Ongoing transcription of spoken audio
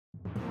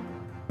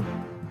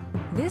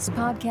This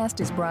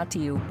podcast is brought to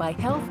you by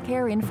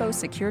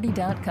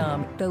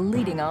HealthcareInfoSecurity.com, the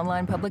leading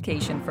online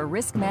publication for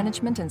risk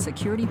management and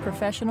security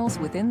professionals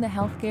within the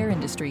healthcare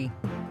industry.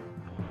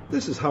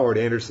 This is Howard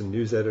Anderson,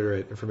 news editor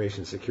at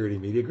Information Security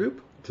Media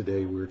Group.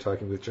 Today we're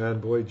talking with John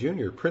Boyd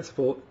Jr.,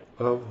 principal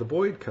of the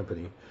Boyd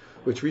Company,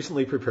 which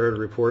recently prepared a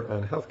report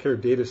on healthcare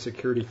data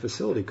security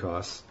facility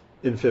costs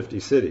in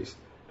 50 cities.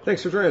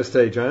 Thanks for joining us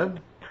today,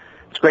 John.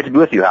 It's great to be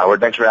with you, Howard.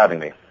 Thanks for having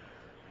me. Why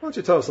don't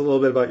you tell us a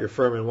little bit about your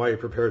firm and why you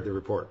prepared the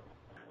report?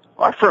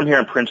 Our firm here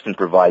in Princeton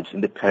provides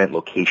independent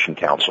location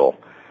counsel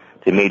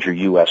to major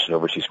U.S. and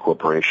overseas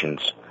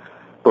corporations,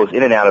 both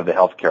in and out of the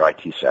healthcare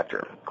IT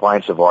sector.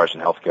 Clients of ours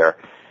in healthcare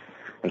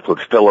include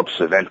Philips,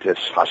 Aventis,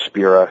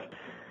 Hospira,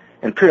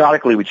 and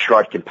periodically we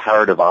chart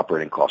comparative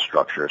operating cost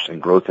structures in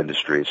growth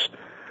industries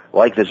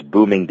like this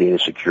booming data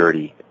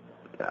security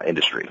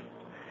industry.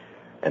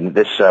 And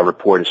this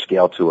report is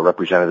scaled to a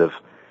representative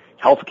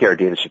healthcare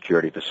data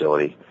security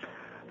facility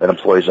that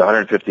employs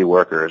 150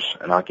 workers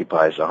and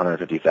occupies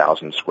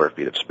 150,000 square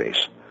feet of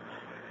space.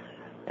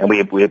 And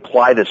we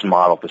apply this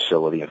model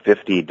facility in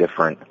 50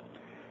 different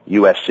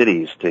U.S.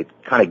 cities to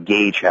kind of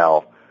gauge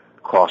how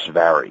costs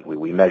vary.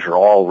 We measure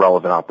all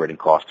relevant operating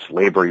costs,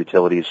 labor,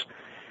 utilities,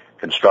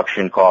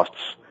 construction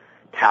costs,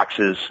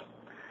 taxes,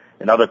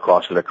 and other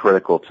costs that are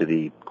critical to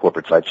the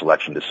corporate site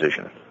selection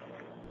decision.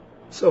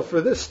 So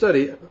for this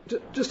study,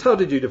 just how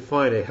did you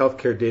define a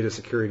healthcare data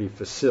security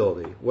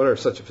facility? What are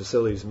such a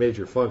facility's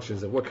major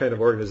functions, and what kind of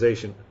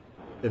organization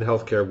in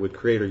healthcare would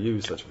create or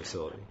use such a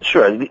facility?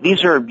 Sure.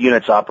 These are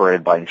units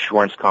operated by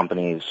insurance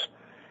companies,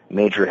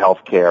 major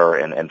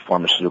healthcare and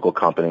pharmaceutical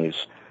companies,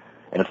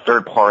 and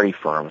third-party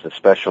firms that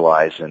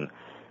specialize in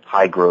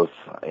high-growth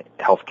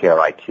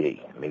healthcare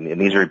IT.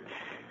 And these are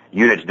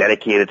units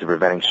dedicated to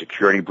preventing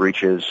security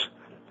breaches,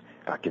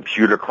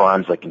 computer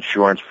crimes like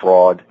insurance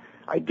fraud,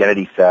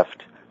 identity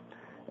theft,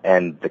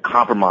 and the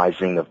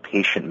compromising of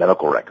patient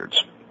medical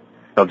records.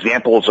 Now,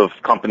 examples of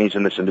companies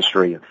in this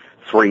industry: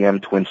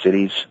 3M Twin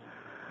Cities,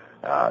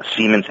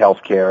 Siemens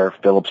Healthcare,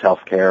 Philips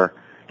Healthcare,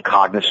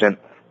 Cognizant.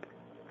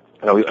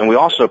 And we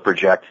also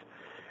project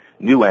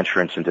new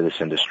entrants into this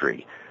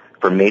industry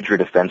for major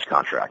defense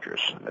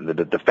contractors. And the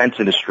defense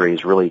industry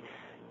is really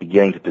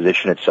beginning to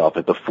position itself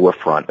at the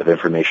forefront of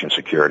information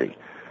security.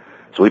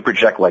 So we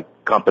project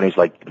companies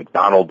like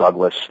McDonnell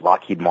Douglas,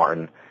 Lockheed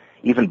Martin,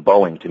 even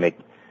Boeing to make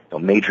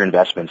major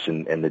investments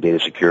in the data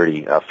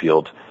security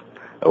field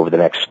over the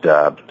next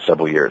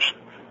several years.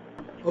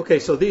 Okay,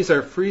 so these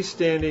are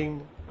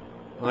freestanding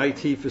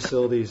IT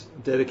facilities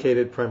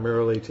dedicated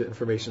primarily to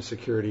information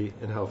security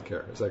in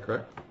healthcare. Is that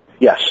correct?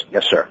 Yes,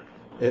 sir.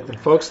 And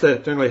folks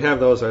that generally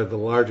have those are the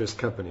largest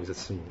companies, it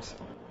seems.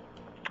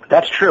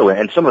 That's true,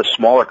 and some of the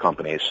smaller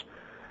companies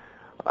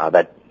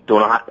that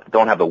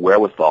don't have the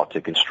wherewithal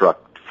to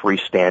construct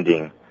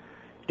freestanding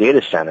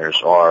data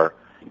centers are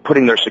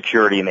putting their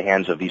security in the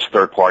hands of these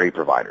third-party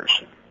providers.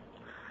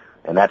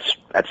 And that's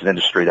an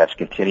industry that's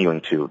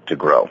continuing to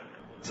grow.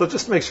 So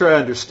just to make sure I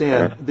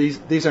understand,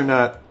 these are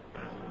not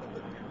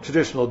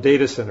traditional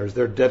data centers.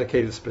 They're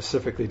dedicated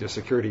specifically to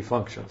security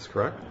functions,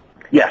 correct?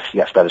 Yes,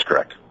 that is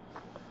correct.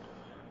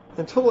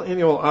 And total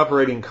annual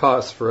operating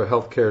costs for a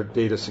healthcare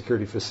data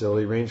security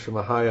facility range from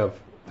a high of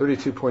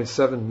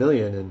 $32.7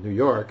 million in New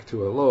York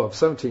to a low of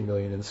 $17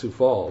 million in Sioux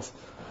Falls.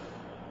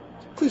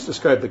 Please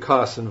describe the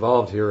costs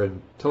involved here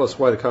and tell us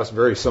why the costs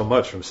vary so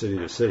much from city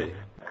to city.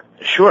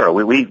 Sure.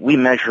 We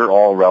measure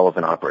all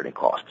relevant operating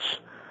costs: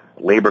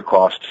 labor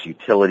costs,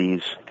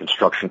 utilities,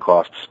 construction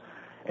costs,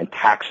 and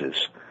taxes.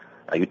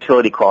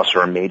 Utility costs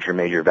are a major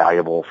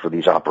variable for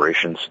these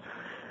operations,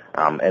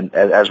 and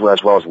as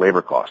well as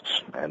labor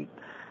costs. And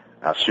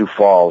Sioux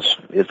Falls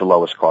is the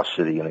lowest cost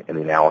city in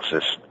the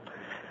analysis.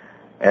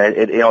 And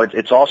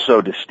it's also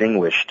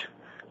distinguished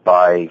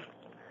by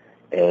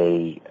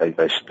a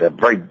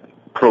very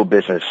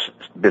pro-business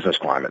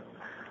climate.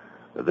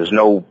 There's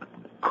no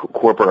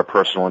corporate or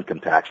personal income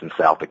tax in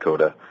South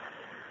Dakota.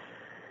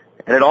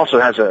 And it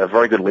also has a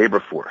very good labor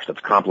force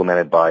that's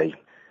complemented by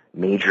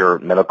major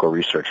medical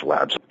research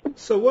labs.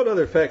 So what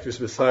other factors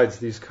besides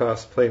these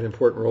costs play an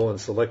important role in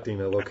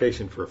selecting a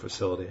location for a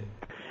facility?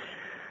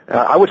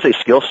 I would say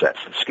skill sets.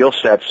 Skill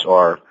sets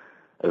are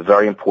a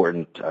very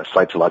important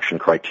site selection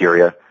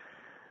criteria.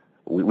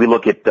 We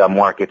look at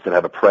markets that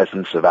have a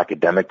presence of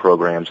academic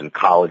programs in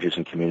colleges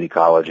and community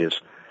colleges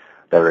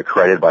that are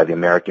accredited by the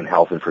American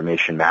Health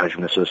Information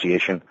Management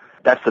Association.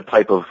 That's the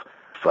type of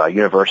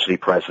university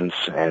presence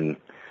and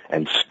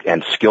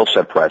skill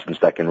set presence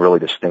that can really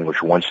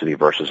distinguish one city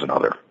versus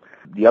another.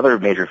 The other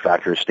major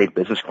factor is state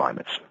business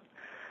climates.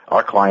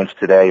 Our clients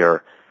today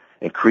are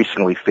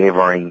increasingly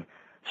favoring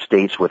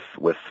states with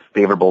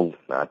favorable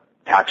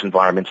tax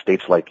environments,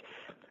 states like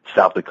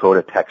South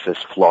Dakota, Texas,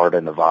 Florida,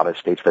 Nevada,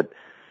 states that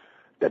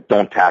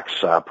don't tax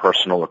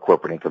personal or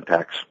corporate income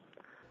tax.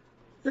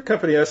 Your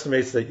company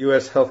estimates that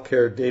U.S.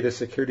 healthcare data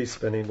security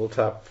spending will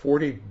top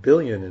 $40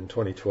 billion in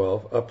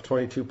 2012, up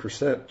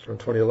 22% from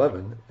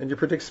 2011, and you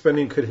predict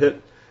spending could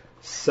hit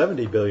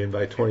 $70 billion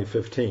by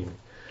 2015.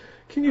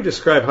 Can you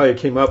describe how you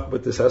came up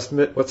with this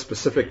estimate? What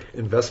specific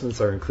investments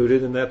are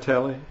included in that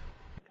tally?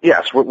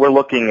 Yes, we're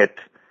looking at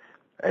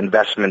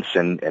investments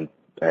in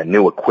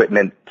new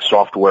equipment,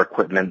 software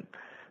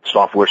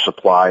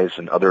supplies,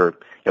 and other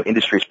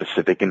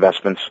industry-specific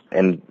investments.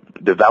 And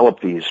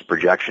develop these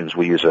projections,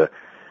 we use a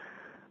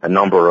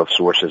number of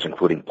sources,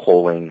 including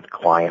polling,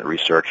 client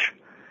research,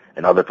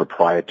 and other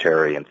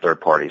proprietary and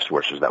third-party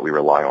sources that we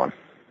rely on.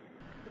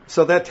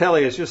 So that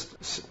tally is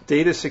just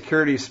data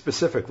security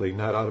specifically,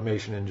 not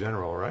automation in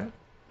general, right?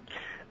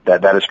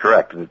 That is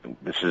correct.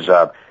 This is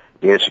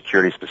data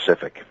security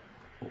specific.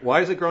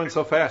 Why is it growing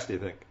so fast, do you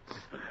think?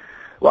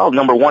 Well,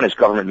 number one is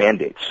government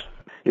mandates.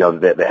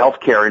 The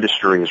healthcare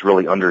industry is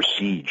really under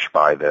siege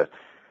by the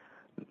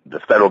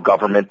federal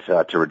government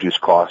to reduce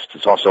costs.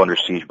 It's also under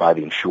siege by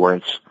the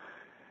insurance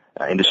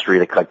industry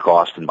to cut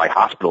costs and by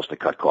hospitals to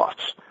cut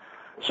costs.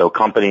 So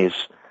companies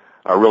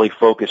are really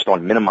focused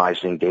on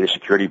minimizing data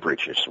security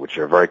breaches, which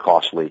are very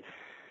costly,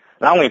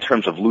 not only in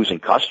terms of losing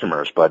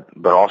customers, but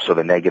also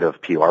the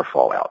negative PR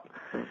fallout.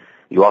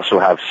 You also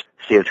have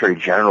state attorney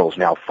generals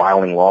now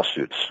filing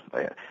lawsuits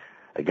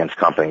against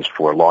companies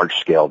for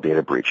large-scale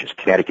data breaches.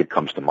 Connecticut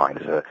comes to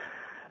mind as a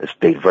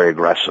state very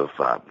aggressive,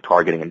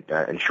 targeting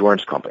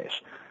insurance companies.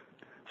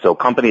 So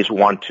companies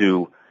want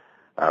to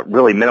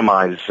really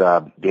minimize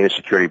data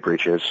security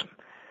breaches,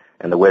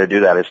 and the way to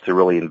do that is to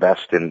really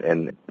invest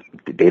in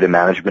data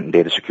management and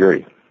data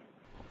security.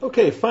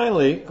 Okay,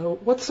 finally,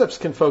 what steps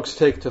can folks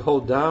take to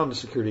hold down the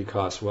security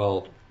costs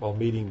while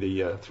meeting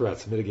the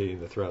threats, mitigating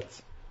the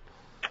threats?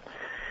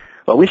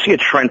 Well, we see a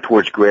trend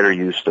towards greater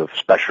use of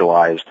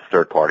specialized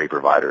third-party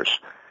providers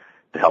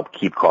to help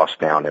keep costs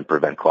down and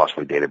prevent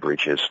costly data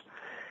breaches.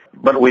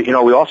 But we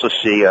also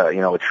see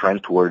a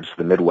trend towards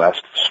the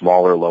Midwest,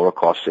 smaller,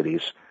 lower-cost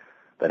cities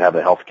that have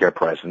a healthcare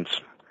presence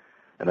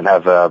and then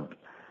have a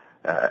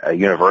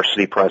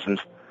university presence.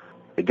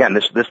 Again,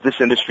 this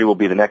industry will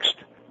be the next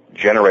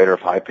generator of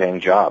high-paying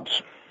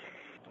jobs.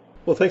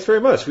 Well, thanks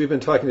very much. We've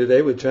been talking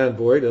today with John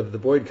Boyd of the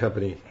Boyd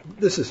Company.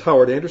 This is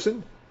Howard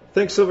Anderson.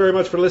 Thanks so very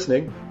much for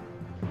listening.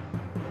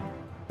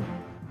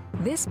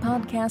 This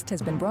podcast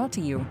has been brought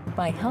to you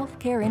by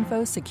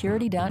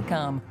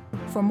HealthcareInfoSecurity.com.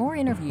 For more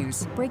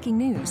interviews, breaking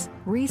news,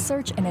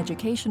 research, and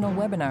educational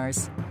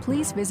webinars,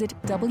 please visit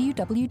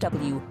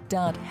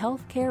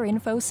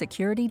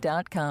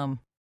www.healthcareinfosecurity.com.